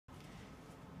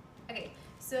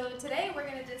So today we're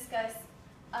going to discuss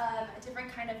a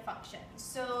different kind of function.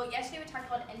 So yesterday we talked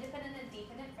about independent and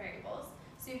dependent variables.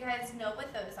 So you guys know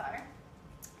what those are.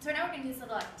 So now we're going to do this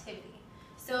little activity.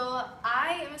 So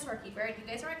I am a storekeeper and you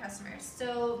guys are my customers.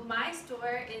 So my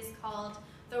store is called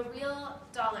the Real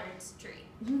Dollar Tree.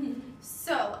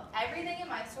 So everything in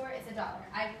my store is $1.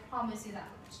 I promise you that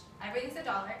much. Everything's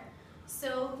 $1.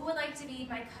 So who would like to be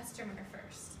my customer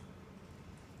first?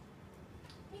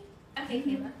 Me. Okay,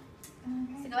 Kayla.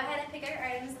 Okay. So go ahead and pick out your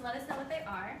items and let us know what they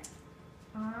are.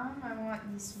 I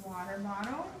want this water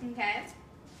bottle. Okay.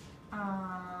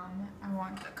 I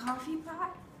want the coffee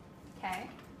pot. Okay.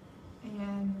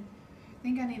 And I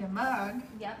think I need a mug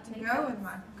Yep. to go with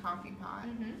my coffee pot.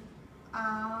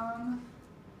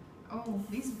 Oh,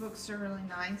 these books are really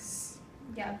nice.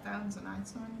 Yep. That one's a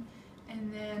nice one.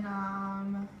 And then,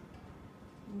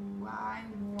 I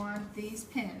want these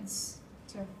pens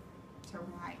to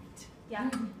write. Yeah.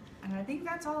 And I think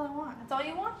that's all I want. That's all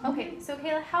you want? Okay. So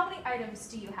Kayla, how many items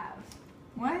do you have?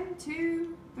 1,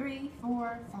 2, 3,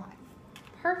 4, 5.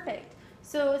 Perfect.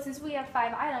 So since we have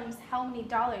 5 items, how many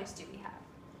dollars do we have?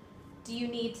 Do you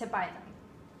need to buy them?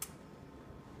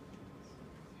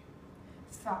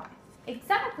 5.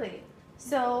 Exactly.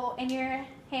 So in your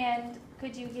hand,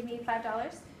 could you give me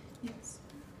 $5? Yes.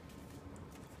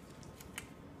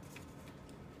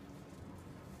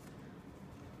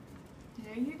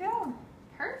 There you go.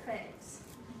 Perfect.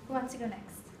 Who wants to go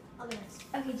next? I'll go next.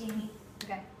 Okay, Jamie.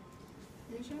 Okay.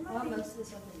 There's your I want money. most of the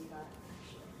stuff that you got,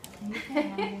 actually. You can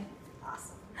have it.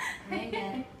 Awesome. I'm gonna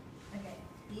get, okay,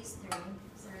 these 3.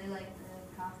 So I really like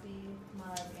the coffee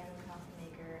mug and the coffee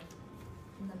maker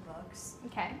and the books.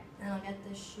 Okay. And I'll get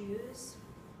the shoes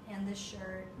and the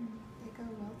shirt. They go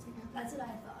well together. That's what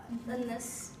I thought. Then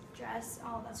this dress,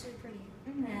 oh, that's really pretty.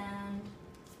 And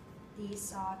these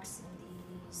socks and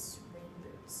these rain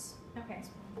boots. Okay. That's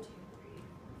 1, 2, 3,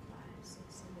 4, 5, 6,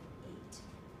 7, 8.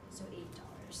 So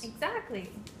 $8. Exactly. 1,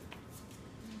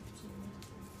 2,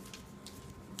 3,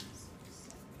 4, 5, 6,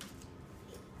 7,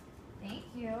 8. Thank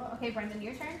you. Okay, Brendan,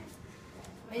 your turn.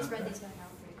 I just read these back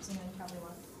out for you because I know you probably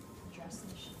want the dress and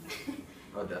the shoes.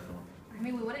 Oh, definitely. I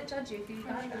mean, we wouldn't judge you if you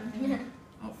got them.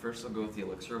 Oh, first I'll go with the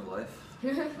elixir of life.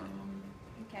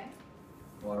 Okay.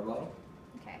 Water bottle,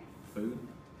 Okay. food,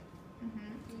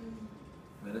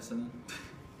 medicine.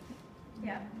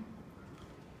 Yeah.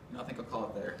 I think I'll call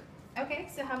it there. Okay,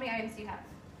 so how many items do you have?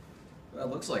 Well,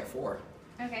 it looks like 4.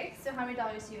 Okay, so how many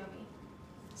dollars do you owe me?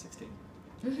 16.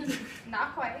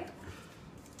 Not quite.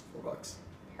 $4.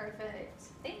 Perfect.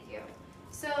 Thank you.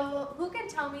 So who can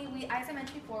tell me, as I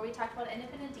mentioned before, we talked about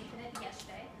independent and dependent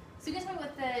yesterday. So you guys know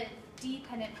what the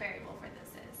dependent variable for this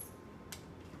is?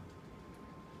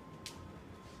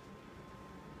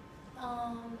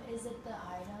 Is it the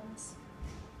items?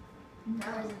 No.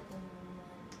 Or is it the money?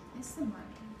 It's the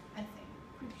money, I think.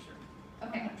 Pretty sure.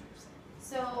 Okay.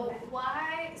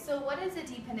 100%. So what does a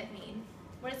dependent mean?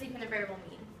 What does dependent variable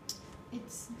mean?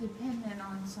 It's dependent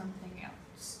on something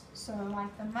else. So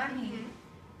like the money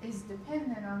is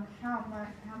dependent on how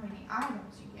many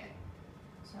items you get.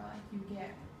 So like you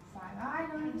get 5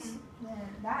 items,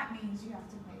 then that means you have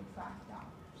to pay $5.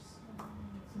 So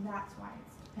that's why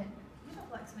it's dependent.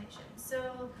 Beautiful explanation.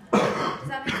 So does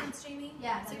that make sense, Jamie?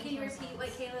 Yeah, So that can you makes repeat sense. what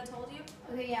Kayla told you?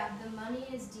 Okay, yeah, the money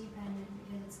is dependent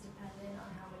because it's dependent on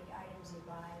how many items you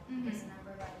buy. Because the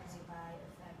number of items you buy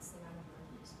affects the amount of money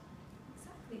you spend.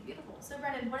 Exactly. Beautiful. So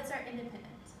Brennan, what is our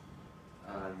independent?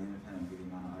 The independent would be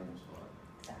the amount of items for it.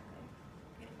 Exactly.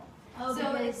 Beautiful. Oh, So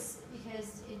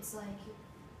because it's like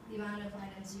the amount of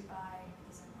items you buy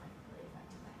isn't like really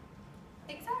affected by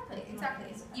it. Exactly.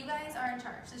 You guys are in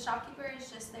charge. The shopkeeper is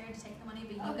just there to take the money,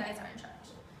 but you guys are in charge.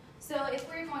 So if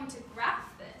we're going to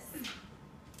graph this,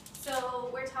 so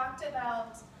we're talked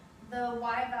about the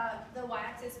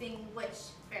y-axis being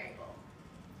which variable?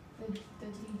 The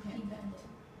dependent.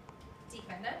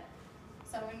 Dependent.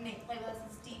 So we're going to label this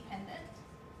as dependent.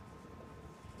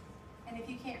 And if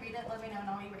you can't read it, let me know and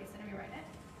I'll erase it and rewrite it.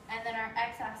 And then our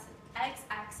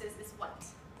x-axis is what?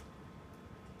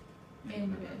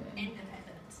 Independent.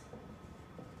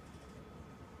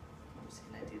 I'm just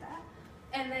going to do that.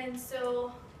 And then,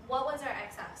 so what was our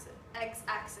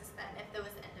x-axis then, if there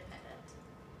was independent?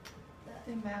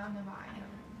 The amount of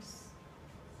items.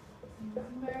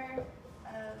 Number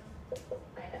of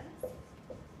items.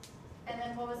 And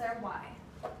then what was our y?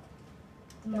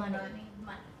 The money.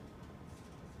 Money.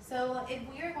 So if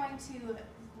we are going to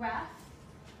graph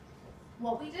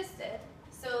what we just did,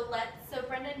 so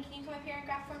Brendan, can you come up here and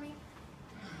graph for me?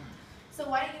 So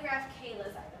why don't you graph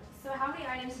Kayla's items? So how many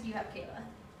items did you have, Kayla?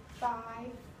 5.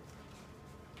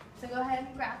 So go ahead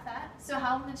and graph that. So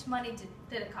how much money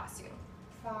did it cost you?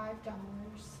 $5.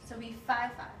 So it'll be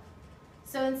 5, 5.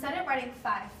 So instead of writing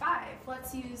 5, 5,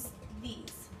 let's use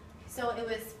these. So it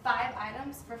was 5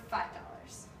 items for $5.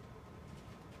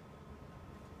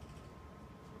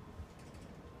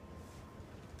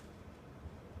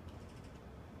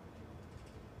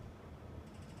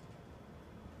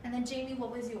 And then Jamie,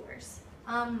 what was yours?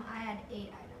 I had 8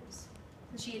 items.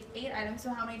 So she had 8 items,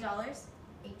 so how many dollars?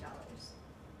 $8.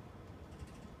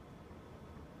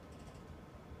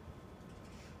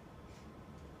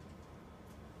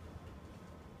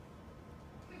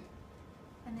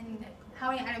 And then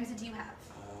how many items did you have?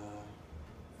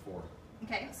 4.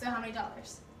 Okay, so how many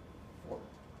dollars? 4.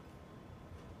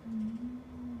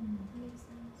 Makes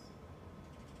sense.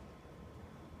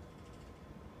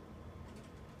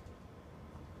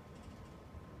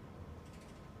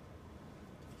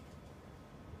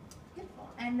 Beautiful.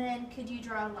 And then could you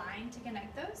draw a line to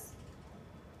connect those?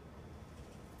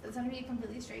 It's going to be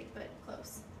completely straight, but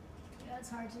close. Yeah, it's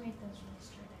hard to make those really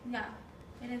straight. Yeah,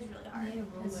 it is really hard.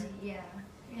 Yeah.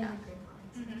 Yeah. The grid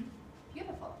lines. Mm-hmm.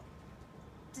 Beautiful.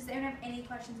 Does anyone have any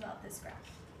questions about this graph?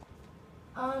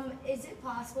 Is it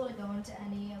possible to go into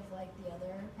any of like the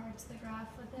other parts of the graph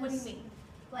with this? What do you mean?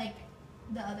 Like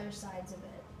the other sides of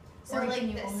it. So Or like can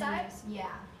you this only side? Yeah.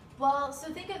 Well,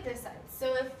 so think of this side.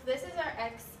 So if this is our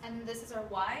x and this is our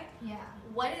y, Yeah.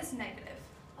 what is negative?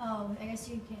 Oh, I guess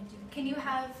you can't do it. Can you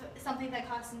have something that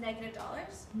costs negative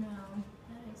dollars? No.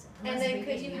 That makes sense. And then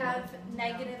could you have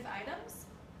negative items?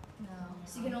 No.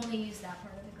 So you can only use that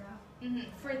part of the graph.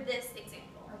 Mm-hmm. For this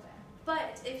example. Okay.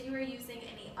 But if you were using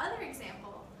any other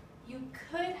example, you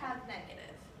could have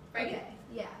negative, right? Okay.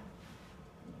 Yeah.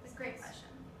 It's a great question.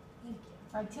 Thank you.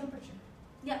 By temperature.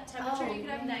 Yeah, temperature Oh, you could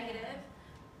have yeah. negative,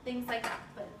 things like that.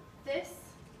 But this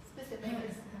specific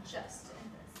is just in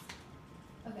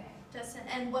this. Okay. Just in,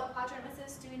 and what quadrant was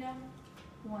this? Do we know?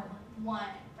 1. 1,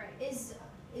 right? Is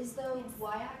the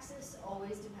y-axis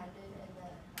always dependent and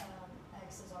the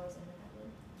x is always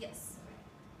independent? Yes.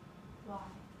 Why?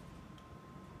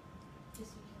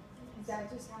 Just Is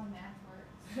that just how math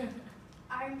works?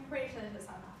 I'm pretty sure this is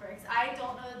how math works. I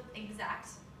don't know the exact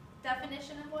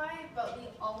definition of y, but we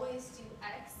always do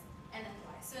x and then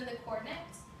y. So in the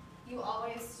coordinates, you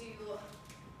always do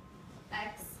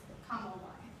x, comma, y.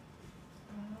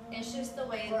 It's just the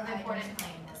way Or the items coordinate in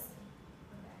plane one. is.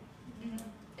 Okay.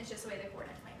 It's just the way the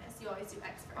coordinate plane is. You always do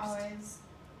x first. Always.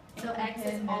 So x is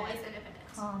independent, always independent.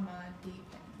 comma, dependent.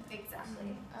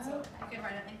 Exactly. Oh, So okay. you can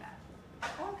write it like that.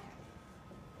 Okay.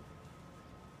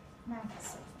 Math is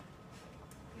so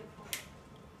fun.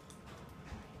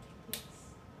 Yes.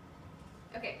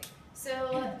 Okay,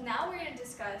 so now we're going to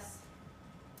discuss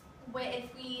what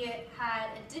if we had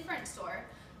a different store.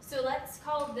 So let's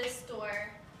call this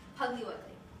store Huggly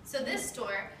Wuggly. So this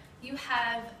store, you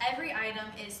have every item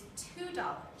is $2.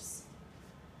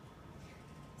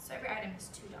 So every item is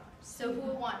 $2. So who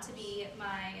would want to be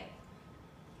my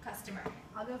customer?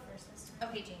 I'll go first this time.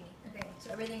 Okay, Jamie. Okay,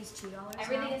 so everything's $2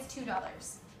 Everything now? is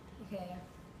 $2. Okay.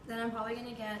 Then I'm probably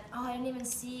gonna get, oh, I didn't even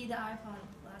see the iPod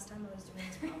last time I was doing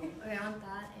this problem. Okay, I want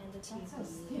that and the TV. That's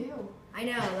so skill. I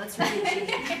know, that's really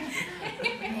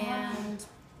cheap. And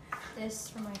this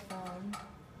for my phone.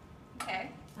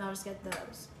 Okay. And I'll just get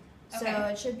those. So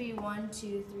Okay. it should be $1,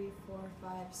 2, 3, 4,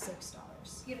 5,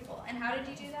 $6. Beautiful. And how did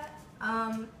you do that?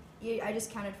 I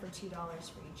just counted for $2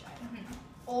 for each item.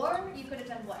 Or you could have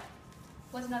done what?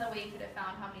 What's another way you could have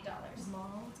found how many dollars?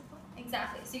 Multiply.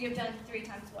 Exactly. So you could have done 3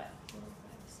 times what? 4, 5,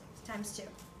 6 times 2.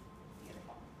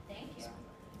 Beautiful. Thank you.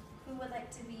 Who would like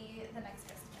to be the next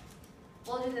customer?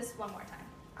 We'll do this one more time.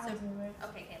 I'll So, do it.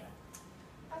 okay, Kayla.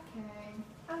 Okay.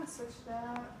 I'm gonna switch it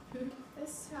up.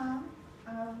 This time I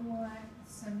want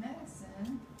some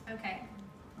medicine. Okay.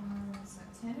 Some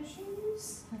tennis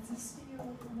shoes. That's a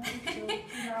steal for another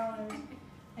 $2.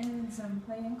 And some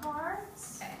playing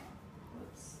cards. Okay.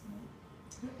 Whoops.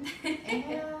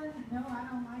 And no, I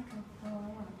don't like a Cola. I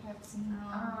want a Pepsi.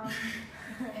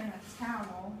 And a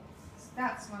towel. So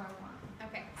that's what I want.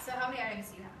 Okay. So how many items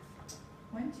do you have?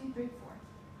 1, 2, 3, 4.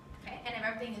 Okay. And if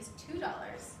everything is $2,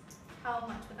 how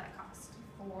much would that cost?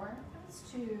 4 plus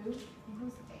 2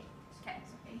 equals 8. Okay.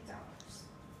 So $8.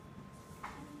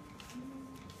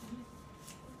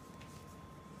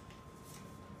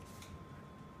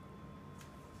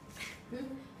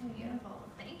 Beautiful.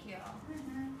 Thank you.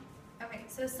 Okay.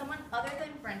 So someone other than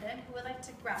Brendan who would like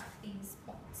to graph these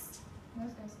points.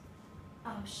 Those guys.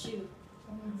 Oh, shoot.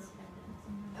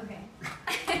 Okay.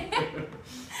 Okay.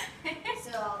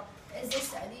 So,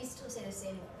 are these still say the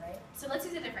same though, right? So let's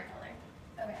use a different color.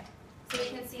 Okay. So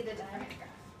we can see the different graph.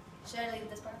 Should I leave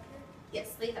this part here?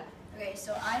 Yes, leave that. Okay,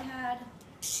 so I had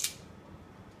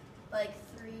like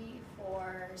 $3,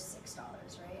 $4,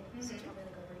 $6,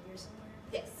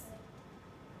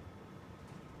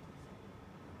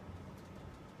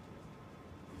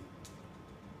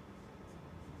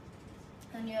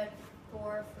 then you had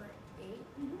 4 for 8.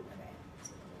 Mhm. Okay. So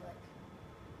it'll be like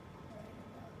right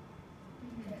about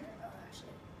Mhm. there. Oh,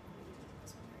 actually, maybe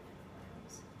this one right here.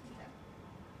 Items. Okay.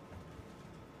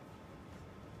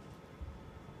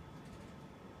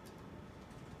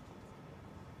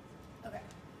 Okay,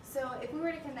 so if we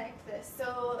were to connect this,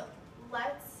 so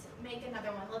let's make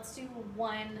another one. Let's do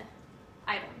one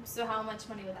item. So how much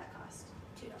money would that cost?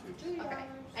 $2. Okay.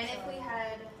 And if we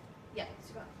had, yeah,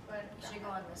 so go ahead. It should go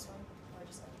on this one, or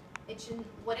just like It shouldn't,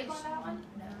 would it go on that one?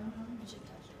 no, it should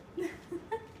touch it.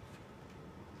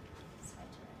 It's my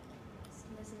turn. So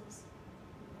this is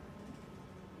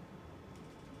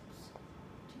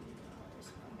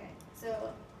 $2. Okay,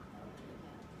 so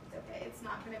it's okay, it's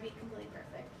not gonna be completely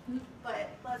perfect. But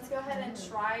let's go ahead and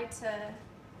try to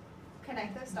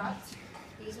connect those dots.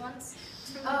 These ones?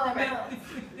 Oh, no. no.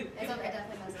 It's okay,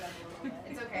 definitely mess it up a little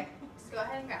bit. It's okay. Just go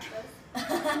ahead and grab those.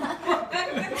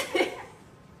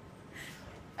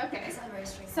 Okay. It's not very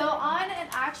straight. So on an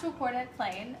actual coordinate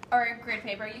plane or grid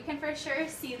paper, you can for sure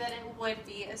see that it would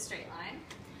be a straight line.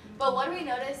 But what do we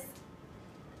notice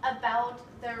about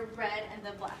the red and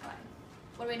the black line?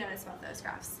 What do we notice about those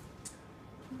graphs?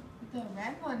 The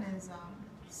red one is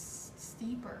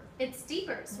steeper. It's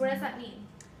steeper. So what does that mean?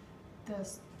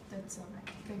 That's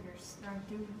bigger.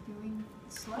 Doing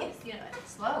slope. Yes, you know it.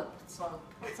 Slope.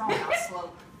 It's all about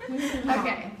slope.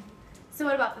 Okay. So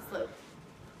what about the slope?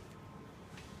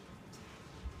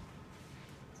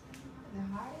 The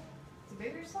high. The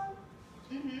bigger slope.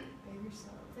 Mm-hmm. Bigger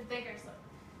slope. The bigger slope.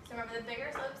 So remember, the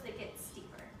bigger slopes, they get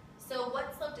steeper. So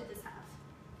what slope did this have?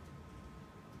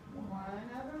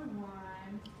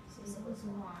 1/1. So it was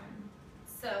 1.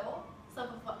 So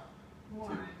slope of what?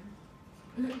 1.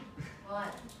 1. Oh, I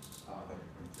thought you were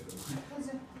going to do it. Because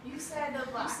you said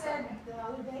The black the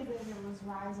other day that it was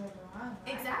rise over run.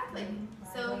 Right? Exactly.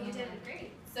 Rise So over you did run. it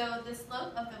great. So the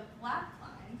slope of the black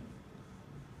line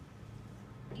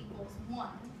equals 1,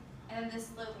 and then the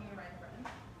slope of the red line.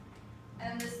 And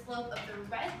then the slope of the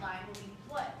red line will be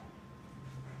what?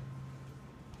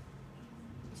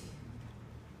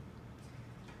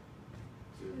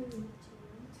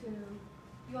 2.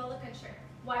 You all look unsure.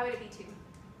 Why would it be 2?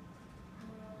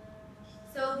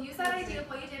 So use that idea of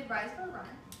what you did, rise or run.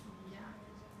 Yeah.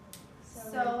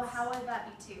 So how would that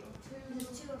be 2?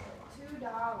 There's 2 over 1. $2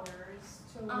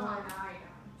 to Uh-huh. one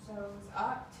item. So it was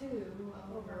up 2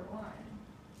 over 1.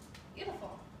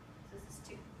 Beautiful. So this is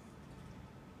 2.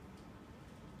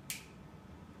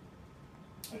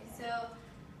 Okay, so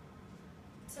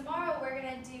tomorrow we're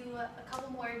going to do a couple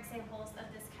more examples of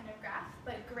this kind of graph,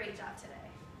 but great job today.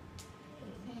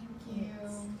 Thank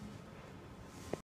you.